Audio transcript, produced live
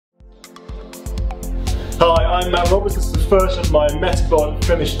Hi, I'm Matt Roberts. This is the first of my metabolic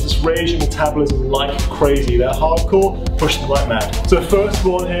finishes. Just raise your metabolism like crazy. They're hardcore, push them like mad. So the first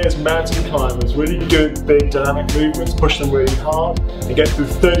one here is mountain climbers. Really good, big, dynamic movements. Push them really hard and get through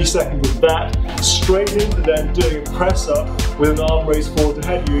 30 seconds with that. Straight into then doing a press up with an arm raised forward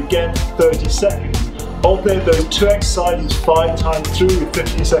ahead of you again for 30 seconds. Alternate those two exercises 5 times through with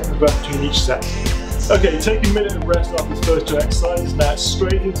 15 seconds left between each set. Okay, take a minute to rest after the first 2 exercises. Now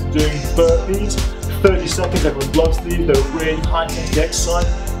straight into doing burpees. 30 seconds, everyone loves these, they're really high intensity exercise.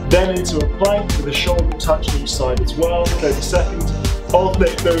 Then into a plank with a shoulder touch on each side as well, 30 seconds.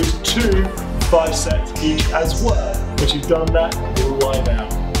 Alternate those 2 5 sets each as well. Once you've done that, you'll lie down.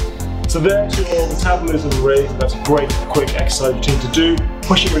 So there's your metabolism raise. That's a great quick exercise routine to do.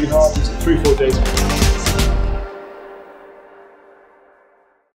 Push it really hard, use it 3-4 days a week.